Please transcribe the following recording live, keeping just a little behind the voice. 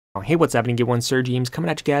Hey, what's happening? SirJames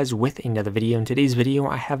coming at you guys with another video. In today's video,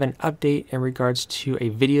 I have an update in regards to a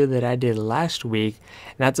video that I did last week,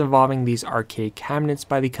 and that's involving these arcade cabinets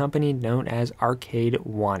by the company known as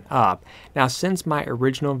Arcade1Up. Now, since my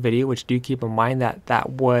original video, which do keep in mind that that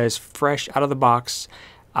was fresh out of the box,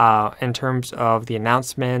 in terms of the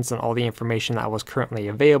announcements and all the information that was currently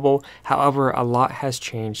available. However, a lot has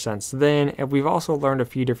changed since then, and we've also learned a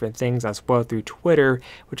few different things as well through Twitter,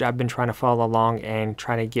 which I've been trying to follow along and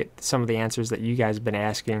trying to get some of the answers that you guys have been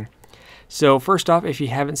asking. So first off, if you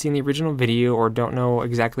haven't seen the original video or don't know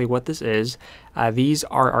exactly what this is, these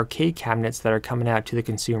are arcade cabinets that are coming out to the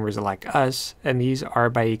consumers like us, and these are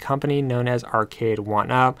by a company known as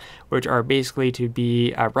Arcade1Up, which are basically to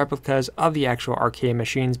be replicas of the actual arcade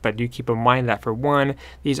machines, but do keep in mind that for one,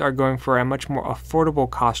 these are going for a much more affordable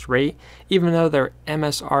cost rate. Even though their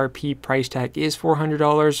MSRP price tag is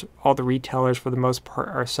 $400, all the retailers for the most part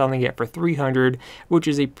are selling it for $300, which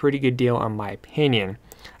is a pretty good deal in my opinion.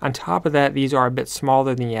 On top of that, these are a bit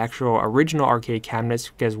smaller than the actual original arcade cabinets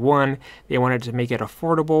because one, they wanted to make it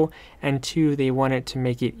affordable, and two, they wanted to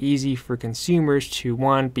make it easy for consumers to,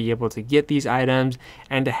 one, be able to get these items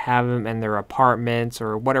and to have them in their apartments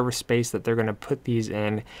or whatever space that they're going to put these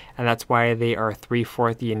in, and that's why they are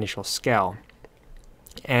 3/4 the initial scale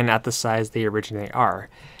and at the size they originally are.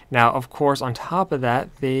 Now, of course, on top of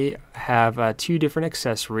that, they have two different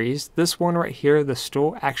accessories. This one right here, the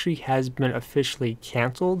stool, actually has been officially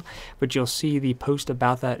canceled, but you'll see the post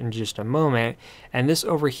about that in just a moment. And this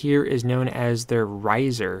over here is known as their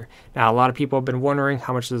riser. Now, a lot of people have been wondering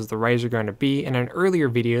how much is the riser going to be. In an earlier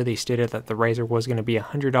video, they stated that the riser was going to be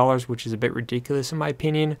 $100, which is a bit ridiculous in my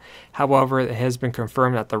opinion. However, it has been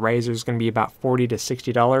confirmed that the riser is going to be about $40 to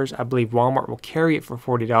 $60. I believe Walmart will carry it for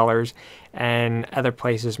 $40, and other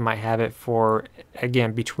places might have it for,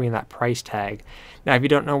 again, between that price tag. Now, if you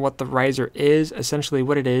don't know what the riser is, essentially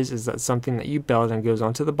what it is that something that you build and goes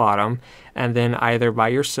onto the bottom, and then either by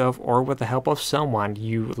yourself or with the help of someone,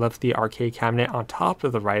 you lift the arcade cabinet on top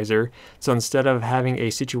of the riser. So instead of having a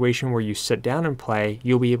situation where you sit down and play,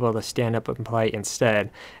 you'll be able to stand up and play instead.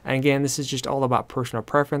 And again, this is just all about personal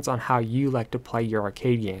preference on how you like to play your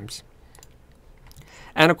arcade games.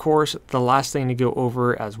 And of course, the last thing to go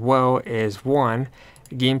over as well is one,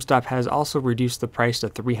 GameStop has also reduced the price to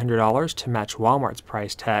 $300 to match Walmart's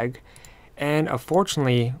price tag. And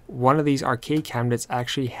unfortunately, one of these arcade cabinets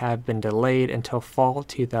actually have been delayed until fall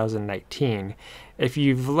 2019. If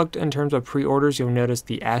you've looked in terms of pre-orders, you'll notice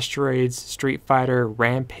the Asteroids, Street Fighter,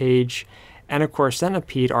 Rampage, and of course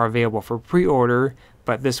Centipede are available for pre-order.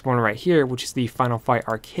 But this one right here, which is the Final Fight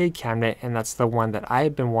arcade cabinet, and that's the one that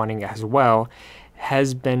I've been wanting as well,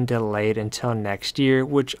 has been delayed until next year,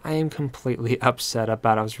 which I am completely upset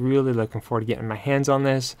about. I was really looking forward to getting my hands on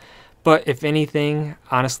this. But if anything,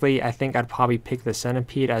 honestly, I think I'd probably pick the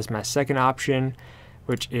Centipede as my second option,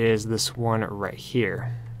 which is this one right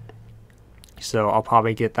here. So I'll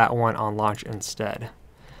probably get that one on launch instead.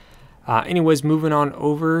 Anyways, moving on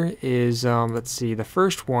over is, let's see, the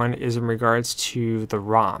first one is in regards to the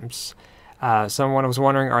ROMs. Someone was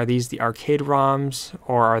wondering, are these the arcade ROMs,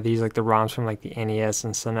 or are these like the ROMs from like the NES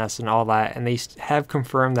and SNES and all that? And they have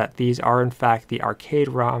confirmed that these are in fact the arcade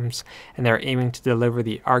ROMs, and they're aiming to deliver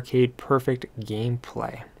the arcade perfect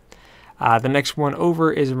gameplay. The next one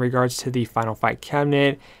over is in regards to the Final Fight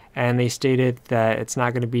cabinet, and they stated that it's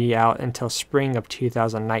not going to be out until spring of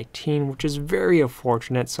 2019, which is very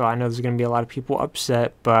unfortunate. So I know there's going to be a lot of people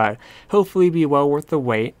upset, but hopefully be well worth the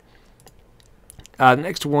wait. The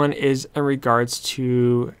next one is in regards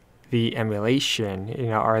to the emulation. You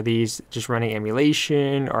know, are these just running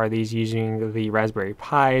emulation? Are these using the Raspberry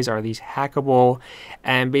Pis? Are these hackable?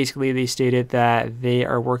 And basically they stated that they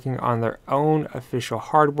are working on their own official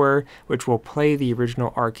hardware, which will play the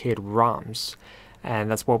original arcade ROMs.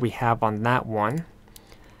 And that's what we have on that one.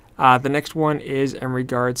 The next one is in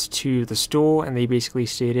regards to the stool, and they basically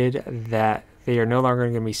stated that they are no longer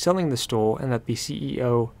going to be selling the stool, and that the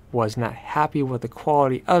CEO was not happy with the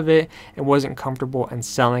quality of it and wasn't comfortable in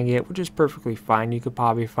selling it, which is perfectly fine. You could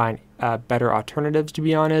probably find better alternatives, to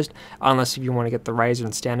be honest, unless if you want to get the riser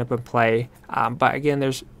and stand up and play. But again,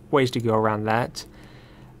 there's ways to go around that.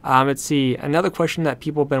 Let's see, another question that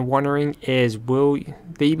people have been wondering is, will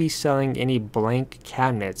they be selling any blank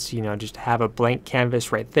cabinets? You know, just have a blank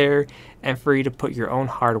canvas right there and for you to put your own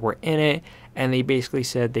hardware in it. And they basically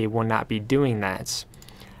said they will not be doing that.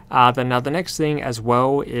 Now the next thing as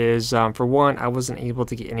well is, for one, I wasn't able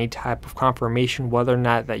to get any type of confirmation whether or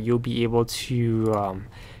not that you'll be able to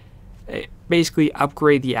basically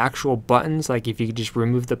upgrade the actual buttons, like if you could just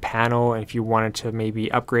remove the panel and if you wanted to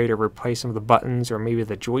maybe upgrade or replace some of the buttons or maybe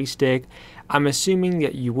the joystick. I'm assuming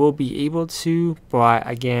that you will be able to, but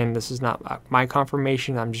again, this is not my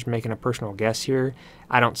confirmation. I'm just making a personal guess here.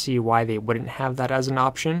 I don't see why they wouldn't have that as an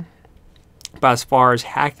option. But as far as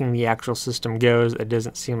hacking the actual system goes, it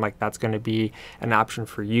doesn't seem like that's going to be an option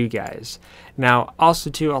for you guys. Now, also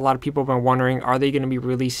too, a lot of people have been wondering, are they going to be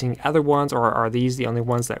releasing other ones, or are these the only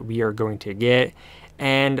ones that we are going to get?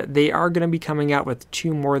 And they are going to be coming out with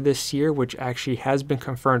 2 more this year, which actually has been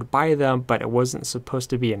confirmed by them, but it wasn't supposed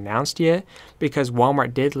to be announced yet because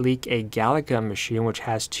Walmart did leak a Galaga machine, which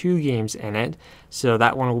has 2 games in it. So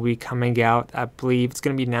that one will be coming out, I believe it's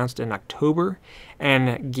going to be announced in October.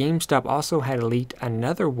 And GameStop also had leaked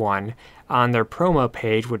another one on their promo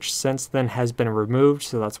page, which since then has been removed,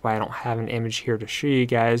 so that's why I don't have an image here to show you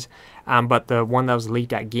guys. But the one that was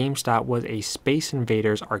leaked at GameStop was a Space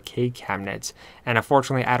Invaders arcade cabinet. And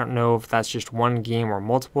unfortunately, I don't know if that's just one game or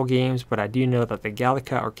multiple games, but I do know that the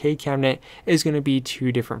Galaga arcade cabinet is going to be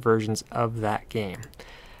 2 different versions of that game.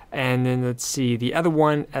 And then let's see, the other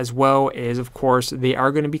one as well is, of course, they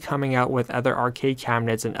are going to be coming out with other arcade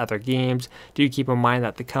cabinets and other games. Do keep in mind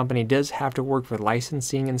that the company does have to work with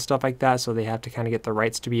licensing and stuff like that, so they have to kind of get the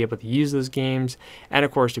rights to be able to use those games and,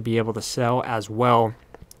 of course, to be able to sell as well.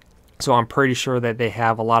 So I'm pretty sure that they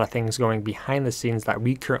have a lot of things going behind the scenes that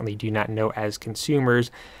we currently do not know as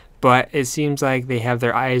consumers. But it seems like they have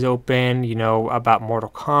their eyes open, you know, about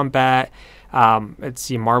Mortal Kombat. Let's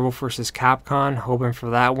see, Marvel vs. Capcom, hoping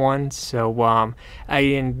for that one. So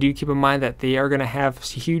I do keep in mind that they are going to have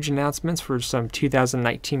huge announcements for some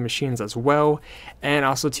 2019 machines as well. And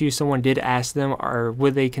also too, someone did ask them,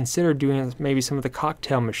 would they consider doing maybe some of the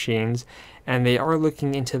cocktail machines? And they are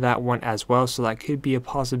looking into that one as well, so that could be a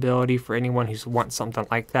possibility for anyone who wants something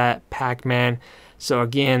like that. Pac-Man. So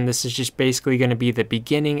again, this is just basically going to be the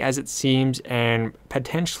beginning as it seems, and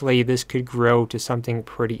potentially this could grow to something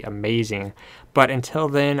pretty amazing. But until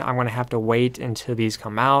then, I'm going to have to wait until these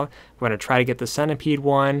come out. I'm going to try to get the Centipede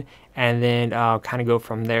one and then kind of go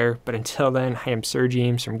from there. But until then, I am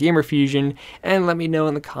SirJames from Gamerfuzion, and let me know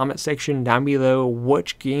in the comment section down below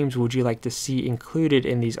which games would you like to see included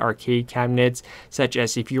in these arcade cabinets, such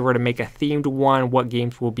as if you were to make a themed one, what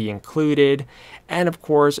games will be included. And of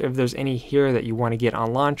course, if there's any here that you want to get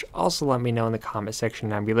on launch, also let me know in the comment section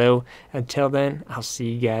down below. Until then, I'll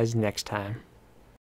see you guys next time.